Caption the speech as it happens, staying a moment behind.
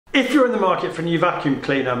If you're in the market for a new vacuum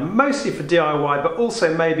cleaner, mostly for DIY, but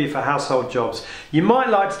also maybe for household jobs, you might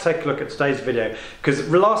like to take a look at today's video, because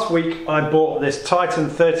last week I bought this Titan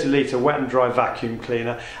 30 litre wet and dry vacuum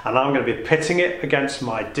cleaner, and I'm going to be pitting it against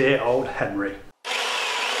my dear old Henry.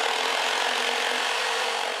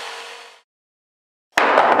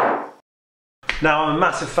 Now, I'm a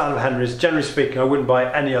massive fan of Henry's. Generally speaking, I wouldn't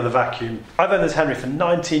buy any other vacuum. I've owned this Henry for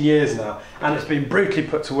 19 years now, and it's been brutally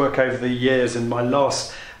put to work over the years in my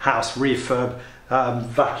last house refurb,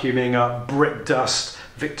 vacuuming up brick dust,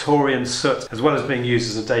 Victorian soot, as well as being used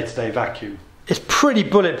as a day-to-day vacuum. It's pretty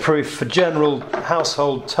bulletproof for general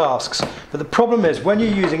household tasks, but the problem is when you're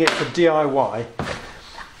using it for DIY,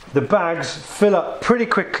 the bags fill up pretty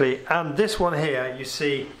quickly, and this one here, you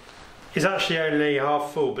see, is actually only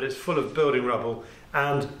half full, but it's full of building rubble,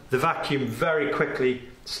 and the vacuum very quickly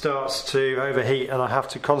starts to overheat, and I have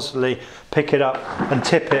to constantly pick it up and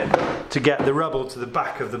tip it to get the rubble to the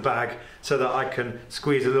back of the bag so that I can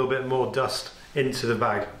squeeze a little bit more dust into the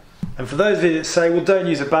bag. And for those of you that say, well, don't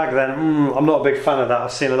use a bag then, I'm not a big fan of that.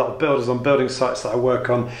 I've seen a lot of builders on building sites that I work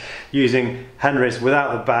on using Henry's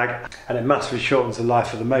without the bag, and it massively shortens the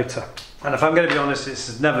life of the motor. And if I'm going to be honest, this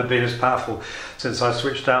has never been as powerful since I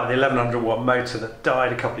switched out the 1100 watt motor that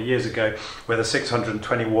died a couple of years ago with a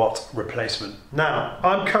 620 watt replacement. Now,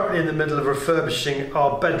 I'm currently in the middle of refurbishing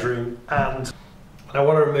our bedroom, and I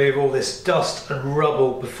want to remove all this dust and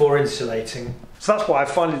rubble before insulating. So that's why I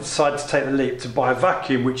finally decided to take the leap to buy a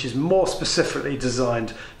vacuum which is more specifically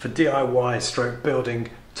designed for DIY stroke building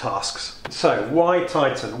tasks. So why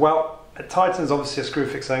Titan? Well, Titan's obviously a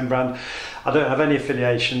Screwfix own brand. I don't have any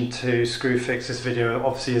affiliation to Screwfix. This video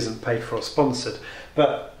obviously isn't paid for or sponsored,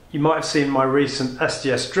 but you might have seen my recent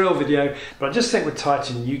SDS drill video. But I just think with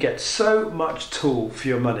Titan you get so much tool for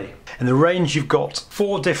your money. In the range you've got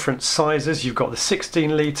 4 different sizes. You've got the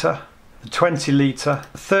 16 litre, the 20 litre,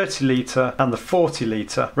 the 30 litre and the 40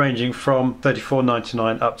 litre, ranging from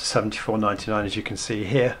 $34.99 up to $74.99 as you can see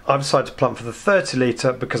here. I've decided to plump for the 30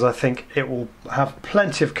 litre because I think it will have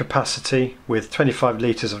plenty of capacity with 25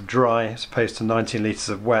 litres of dry as opposed to 19 litres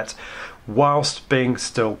of wet, whilst being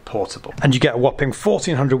still portable. And you get a whopping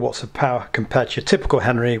 1400 watts of power compared to your typical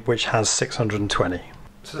Henry, which has 620.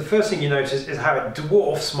 So the first thing you notice is how it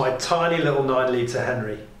dwarfs my tiny little 9 litre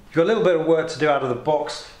Henry. You've got a little bit of work to do out of the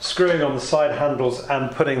box, screwing on the side handles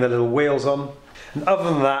and putting the little wheels on. And other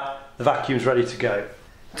than that, the vacuum's ready to go.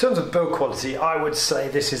 In terms of build quality, I would say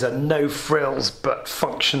this is a no frills but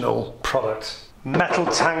functional product. Metal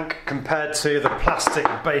tank compared to the plastic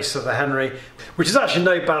base of the Henry, which is actually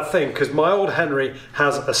no bad thing because my old Henry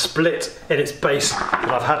has a split in its base that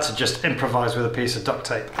I've had to just improvise with a piece of duct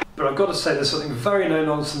tape. But I've got to say there's something very no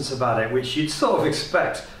nonsense about it, which you'd sort of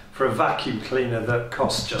expect for a vacuum cleaner that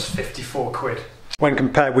costs just 54 quid. When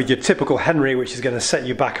compared with your typical Henry, which is going to set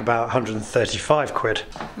you back about 135 quid.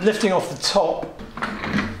 Lifting off the top,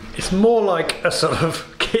 it's more like a sort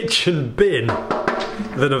of kitchen bin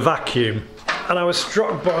than a vacuum. And I was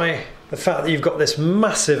struck by the fact that you've got this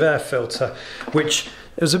massive air filter, which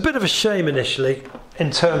was a bit of a shame initially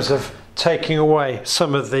in terms of taking away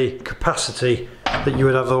some of the capacity that you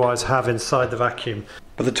would otherwise have inside the vacuum.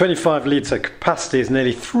 But the 25 litre capacity is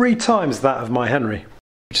nearly 3 times that of my Henry,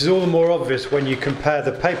 which is all the more obvious when you compare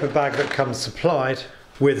the paper bag that comes supplied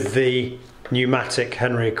with the pneumatic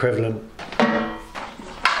Henry equivalent.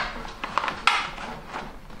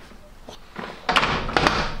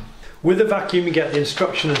 With the vacuum you get the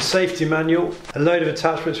instruction and safety manual, a load of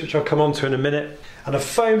attachments which I'll come on to in a minute, and a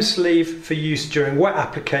foam sleeve for use during wet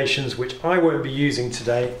applications, which I won't be using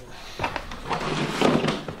today,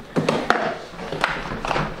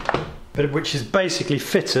 but which is basically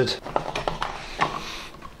fitted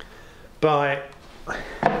by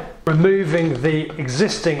removing the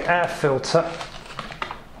existing air filter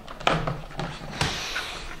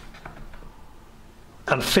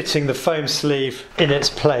and fitting the foam sleeve in its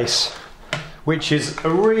place, which is a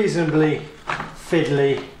reasonably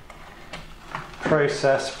fiddly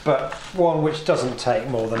process, but one which doesn't take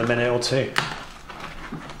more than a minute or two.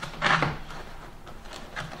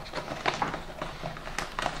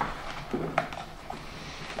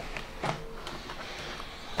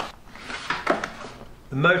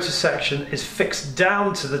 The motor section is fixed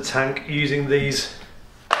down to the tank using these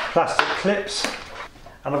plastic clips,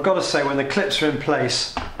 and I've got to say when the clips are in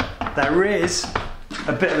place there is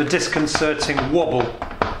a bit of a disconcerting wobble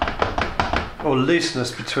or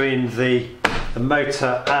looseness between the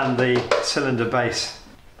motor and the cylinder base,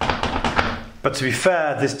 but to be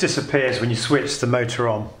fair, this disappears when you switch the motor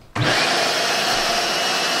on.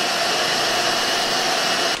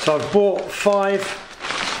 So I've bought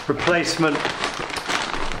 5 replacement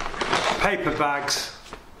paper bags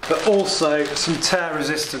but also some tear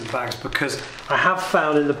resistant bags, because I have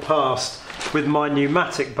found in the past with my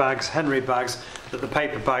pneumatic bags, Henry bags, that the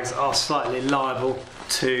paper bags are slightly liable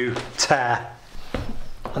to tear.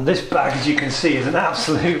 And this bag, as you can see, is an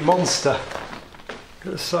absolute monster. Look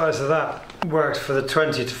at the size of that. Works for the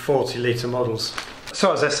 20 to 40 litre models.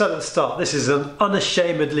 So as I said at the start, this is an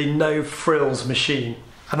unashamedly no frills machine.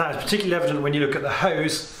 And that is particularly evident when you look at the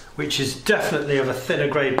hose, which is definitely of a thinner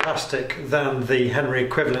grade plastic than the Henry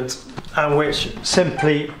equivalent, and which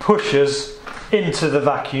simply pushes into the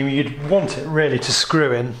vacuum. You'd want it really to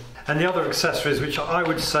screw in. And the other accessories, which I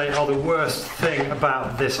would say are the worst thing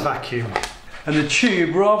about this vacuum. And the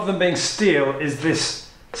tube, rather than being steel, is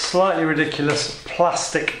this slightly ridiculous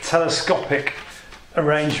plastic telescopic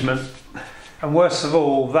arrangement. And worst of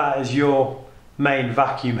all, that is your main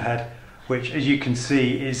vacuum head, which, as you can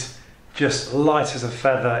see, is just light as a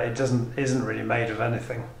feather. It isn't really made of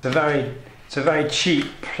anything. It's a very cheap,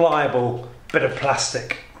 pliable bit of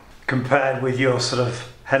plastic compared with your sort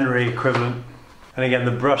of Henry equivalent. And again,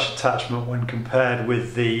 the brush attachment, when compared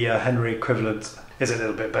with the Henry equivalent, is a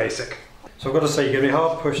little bit basic. So I've got to say, you're going to be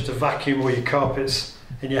hard pushed to vacuum all your carpets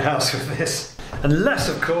in your house with this. Unless,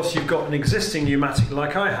 of course, you've got an existing pneumatic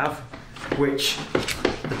like I have, which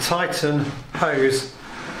the Titan hose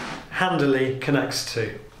handily connects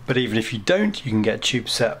to. But even if you don't, you can get a tube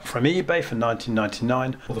set from eBay for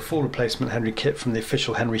 £19.99 or the full replacement Henry kit from the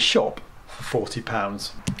official Henry shop for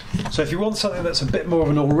 £40. So if you want something that's a bit more of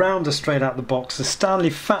an all-rounder straight out the box, the Stanley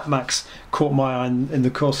Fatmax caught my eye in the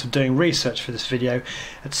course of doing research for this video.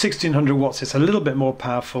 At 1600 watts it's a little bit more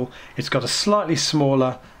powerful, it's got a slightly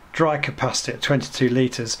smaller dry capacity at 22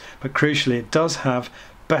 litres, but crucially it does have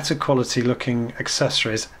better quality looking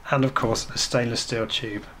accessories and of course a stainless steel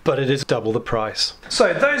tube. But it is double the price.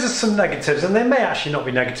 So those are some negatives, and they may actually not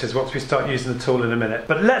be negatives once we start using the tool in a minute,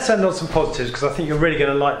 but let's end on some positives because I think you're really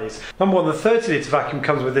going to like these. Number one, the 30 litre vacuum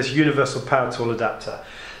comes with this universal power tool adapter.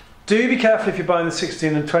 Do be careful if you're buying the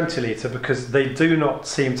 16 and 20 litre because they do not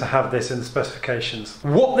seem to have this in the specifications.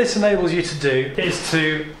 What this enables you to do is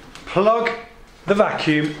to plug the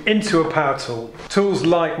vacuum into a power tool. Tools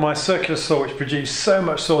like my circular saw, which produce so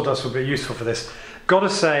much sawdust, will be useful for this. Gotta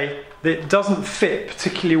say that it doesn't fit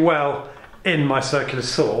particularly well in my circular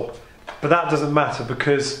saw, but that doesn't matter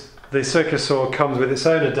because the circular saw comes with its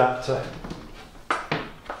own adapter,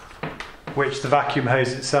 which the vacuum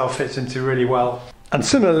hose itself fits into really well. And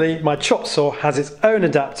similarly, my chop saw has its own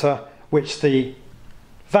adapter, which the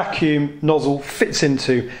vacuum nozzle fits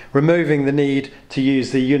into, removing the need to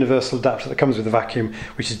use the universal adapter that comes with the vacuum,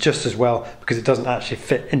 which is just as well because it doesn't actually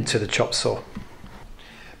fit into the chop saw.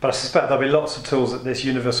 But I suspect there'll be lots of tools that this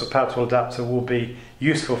universal power tool adapter will be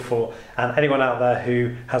useful for, and anyone out there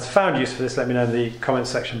who has found use for this, let me know in the comment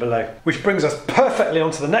section below. Which brings us perfectly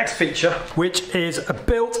onto the next feature, which is a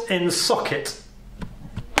built-in socket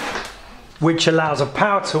which allows a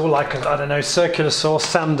power tool like, I don't know, circular saw,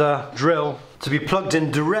 sander, drill, to be plugged in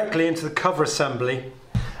directly into the cover assembly,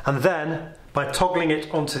 and then by toggling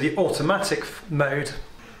it onto the automatic mode,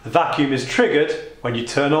 the vacuum is triggered when you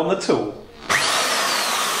turn on the tool.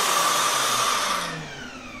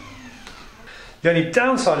 The only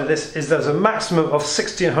downside of this is there's a maximum of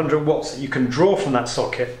 1600 watts that you can draw from that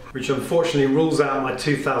socket, which unfortunately rules out my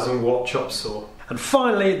 2000 watt chop saw. And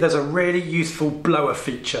finally, there's a really useful blower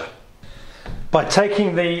feature. By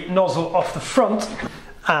taking the nozzle off the front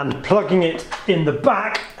and plugging it in the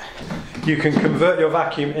back, you can convert your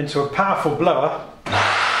vacuum into a powerful blower.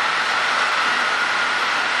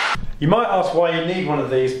 You might ask why you need one of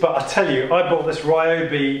these, but I tell you, I bought this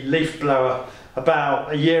Ryobi leaf blower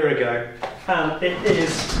about a year ago, and it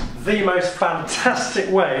is the most fantastic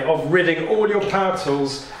way of ridding all your power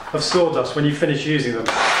tools of sawdust when you finish using them.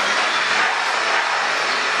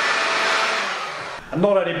 And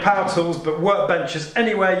not only power tools, but workbenches,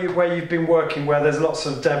 anywhere where you've been working where there's lots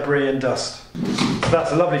of debris and dust. So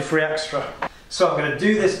that's a lovely free extra. So I'm going to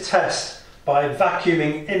do this test by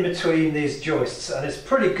vacuuming in between these joists, and it's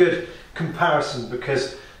pretty good comparison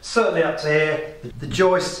because certainly up to here, the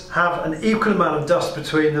joists have an equal amount of dust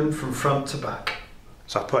between them from front to back.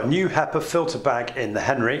 So I put a new HEPA filter bag in the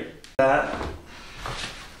Henry. We're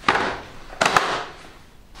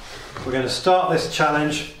going to start this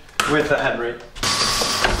challenge with the Henry.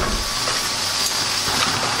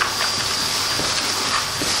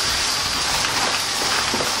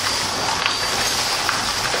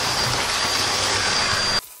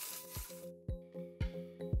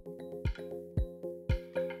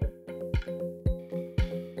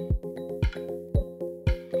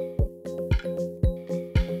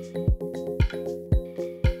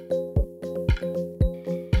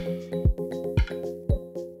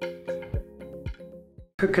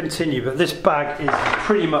 Could continue, but this bag is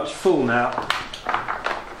pretty much full now.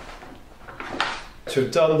 To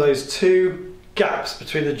have done those 2 gaps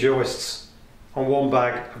between the joists on one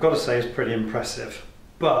bag, I've got to say is pretty impressive.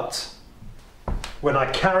 But when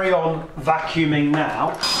I carry on vacuuming now,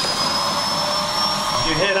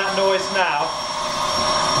 you hear that noise now?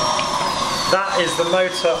 That is the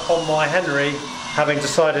motor on my Henry having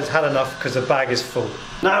decided it's had enough because the bag is full.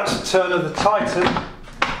 Now it's the turn of the Titan,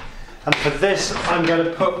 and for this I'm going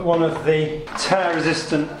to put one of the tear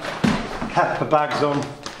resistant HEPA bags on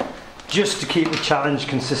just to keep the challenge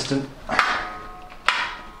consistent.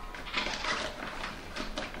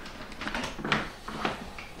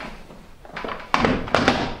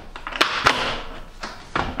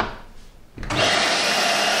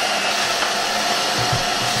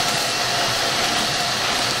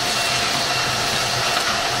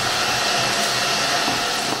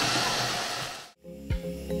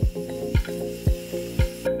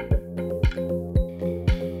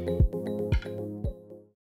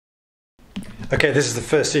 Okay, this is the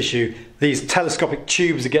first issue. These telescopic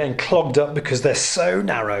tubes are getting clogged up because they're so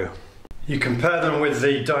narrow. You compare them with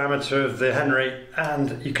the diameter of the Henry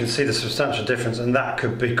and you can see the substantial difference, and that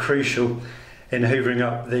could be crucial in hoovering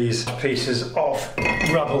up these pieces of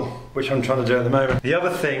rubble, which I'm trying to do at the moment. The other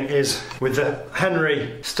thing is, with the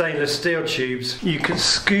Henry stainless steel tubes, you can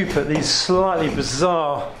scoop at these slightly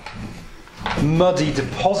bizarre muddy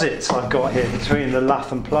deposits I've got here between the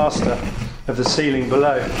lath and plaster of the ceiling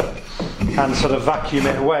below and sort of vacuum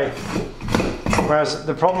it away. Whereas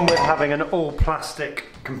the problem with having an all plastic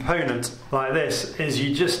component like this is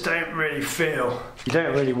you just don't really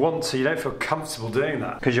want to, you don't feel comfortable doing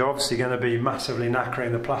that because you're obviously going to be massively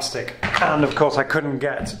knackering the plastic. And of course I couldn't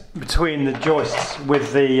get between the joists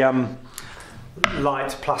with the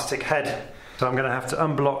light plastic head, so I'm going to have to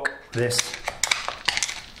unblock this.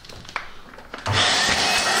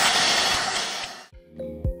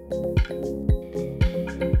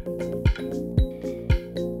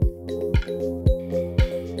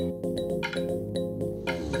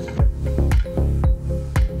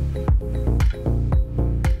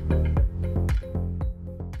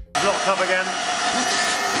 Up again.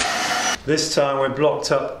 This time we're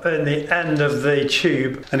blocked up in the end of the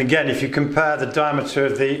tube, and again if you compare the diameter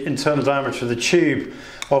of the internal diameter of the tube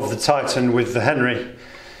of the Titan with the Henry,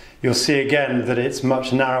 you'll see again that it's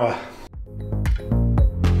much narrower.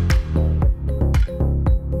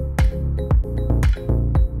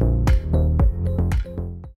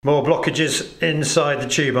 More blockages inside the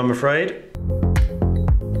tube, I'm afraid.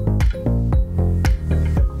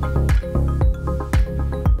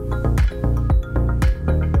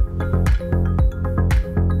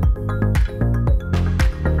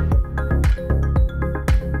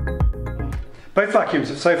 Both vacuums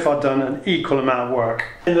have so far done an equal amount of work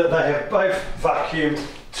in that they have both vacuumed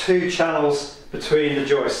 2 channels between the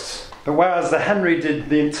joists. But whereas the Henry did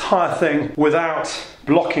the entire thing without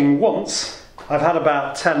blocking once, I've had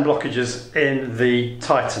about 10 blockages in the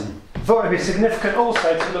Titan. I thought it would be significant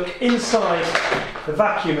also to look inside the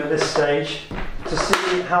vacuum at this stage to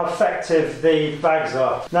see how effective the bags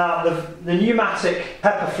are. Now the pneumatic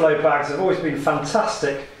HEPA flow bags have always been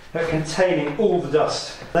fantastic at containing all the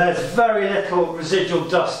dust. There's very little residual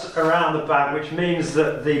dust around the bag, which means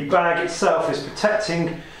that the bag itself is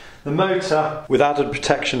protecting the motor with added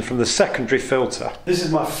protection from the secondary filter. This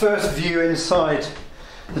is my first view inside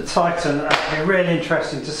the Titan, and it'll be really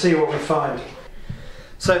interesting to see what we find.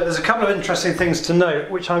 So there's a couple of interesting things to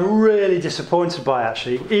note, which I'm really disappointed by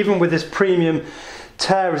actually. Even with this premium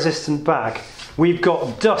tear resistant bag, we've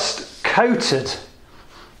got dust coated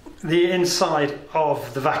the inside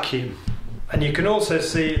of the vacuum, and you can also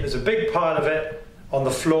see there's a big pile of it on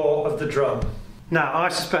the floor of the drum. Now I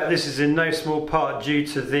suspect this is in no small part due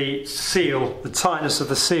to the seal, the tightness of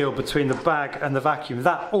the seal between the bag and the vacuum.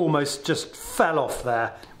 That almost just fell off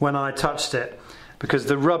there when I touched it, because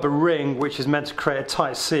the rubber ring, which is meant to create a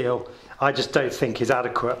tight seal, I just don't think is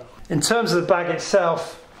adequate. In terms of the bag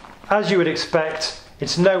itself, as you would expect,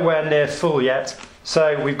 it's nowhere near full yet,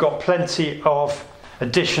 so we've got plenty of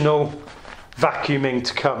additional vacuuming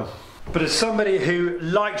to come. But as somebody who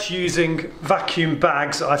likes using vacuum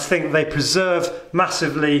bags, I think they preserve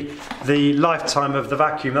massively the lifetime of the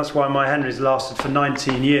vacuum. That's why my Henry's lasted for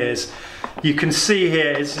 19 years. You can see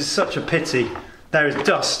here, it's just such a pity, there is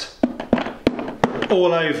dust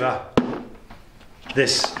all over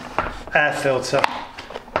this air filter.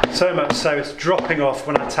 So much so it's dropping off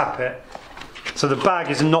when I tap it. So the bag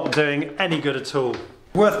is not doing any good at all.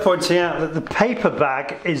 Worth pointing out that the paper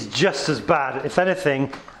bag is just as bad. If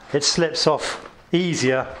anything, it slips off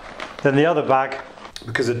easier than the other bag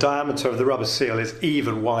because the diameter of the rubber seal is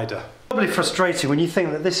even wider. Probably frustrating when you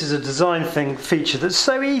think that this is a design feature that's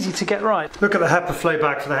so easy to get right. Look at the HEPA flow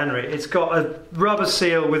bag for the Henry. It's got a rubber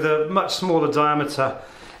seal with a much smaller diameter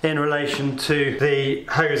in relation to the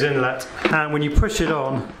hose inlet, and when you push it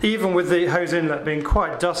on, even with the hose inlet being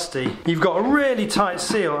quite dusty, you've got a really tight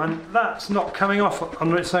seal, and that's not coming off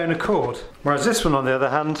on its own accord. Whereas this one, on the other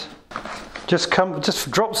hand, just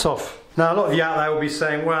drops off. Now, a lot of you out there will be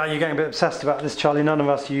saying, well, you're getting a bit obsessed about this, Charlie, none of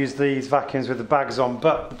us use these vacuums with the bags on.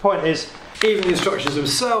 But the point is, even the instructions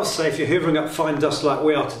themselves say if you're hoovering up fine dust like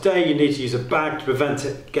we are today, you need to use a bag to prevent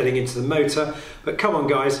it getting into the motor. But come on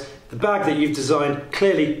guys, the bag that you've designed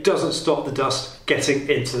clearly doesn't stop the dust getting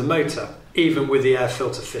into the motor, even with the air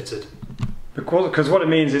filter fitted. Because what it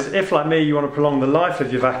means is, if like me you want to prolong the life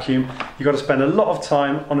of your vacuum, you've got to spend a lot of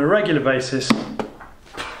time on a regular basis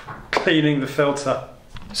cleaning the filter.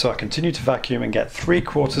 So I continue to vacuum and get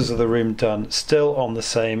 3/4 of the room done, still on the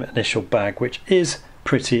same initial bag, which is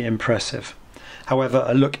pretty impressive. However,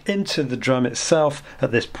 a look into the drum itself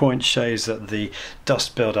at this point shows that the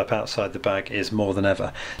dust buildup outside the bag is more than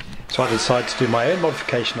ever. So I decided to do my own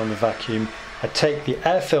modification on the vacuum. I take the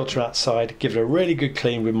air filter outside, give it a really good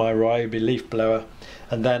clean with my Ryobi leaf blower,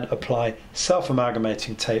 and then apply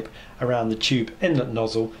self-amalgamating tape around the tube inlet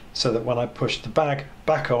nozzle so that when I push the bag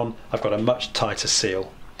back on, I've got a much tighter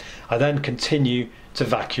seal. I then continue to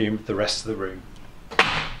vacuum the rest of the room.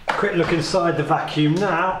 Quick look inside the vacuum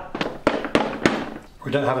now.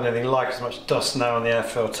 We don't have anything like as much dust now on the air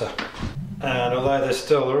filter. And although there's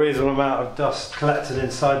still a reasonable amount of dust collected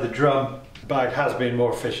inside the drum, the bag has been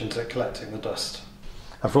more efficient at collecting the dust.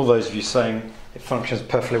 And for all those of you saying it functions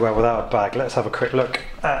perfectly well without a bag, let's have a quick look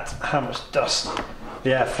at how much dust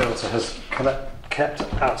the air filter has kept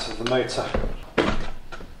out of the motor.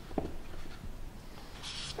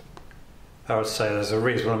 I would say there's a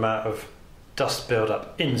reasonable amount of dust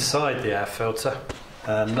build-up inside the air filter,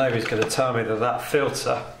 and nobody's going to tell me that that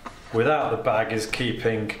filter without the bag is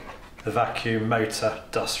keeping the vacuum motor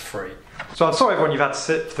dust free. So I'm sorry everyone, you've had to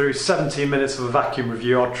sit through 17 minutes of a vacuum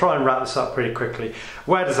review. I'll try and wrap this up pretty quickly.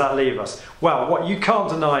 Where does that leave us? Well, what you can't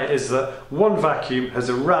deny is that one vacuum has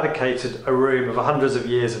eradicated a room of hundreds of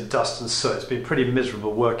years of dust and soot. It's been pretty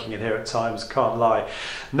miserable working in here at times, can't lie.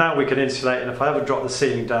 Now we can insulate, and if I ever drop the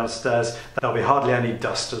ceiling downstairs, there'll be hardly any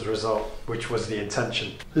dust as a result, which was the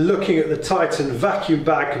intention. Looking at the Titan vacuum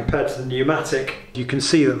bag compared to the pneumatic, you can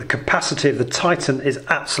see that the capacity of the Titan is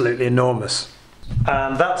absolutely enormous.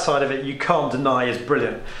 And that side of it you can't deny is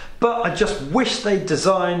brilliant. But I just wish they'd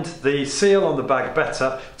designed the seal on the bag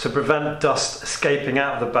better to prevent dust escaping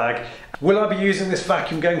out of the bag. Will I be using this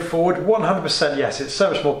vacuum going forward? 100% yes. It's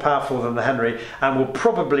so much more powerful than the Henry and will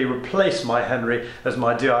probably replace my Henry as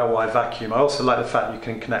my DIY vacuum. I also like the fact you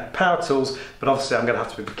can connect power tools, but obviously I'm going to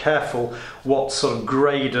have to be careful what sort of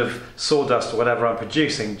grade of sawdust or whatever I'm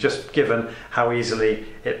producing, just given how easily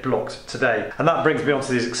it blocked today. And that brings me on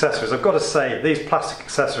to these accessories. I've got to say, these plastic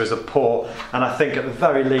accessories are poor, and I think at the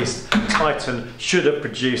very least Titan should have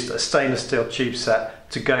produced a stainless steel tube set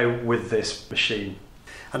to go with this machine.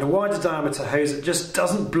 And a wider diameter hose that just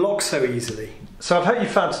doesn't block so easily. So I hope you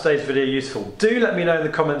found today's video useful. Do let me know in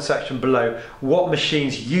the comment section below what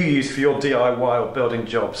machines you use for your DIY or building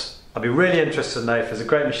jobs. I'd be really interested to know if there's a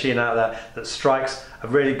great machine out there that strikes a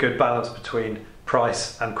really good balance between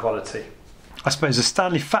price and quality. I suppose a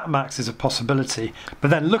Stanley Fatmax is a possibility,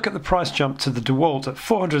 but then look at the price jump to the DeWalt at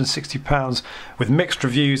 £460 with mixed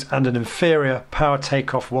reviews and an inferior power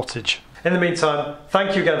takeoff wattage. In the meantime,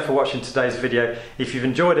 thank you again for watching today's video. If you've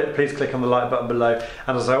enjoyed it, please click on the like button below.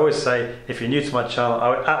 And as I always say, if you're new to my channel, I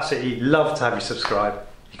would absolutely love to have you subscribe.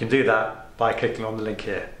 You can do that by clicking on the link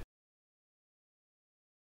here.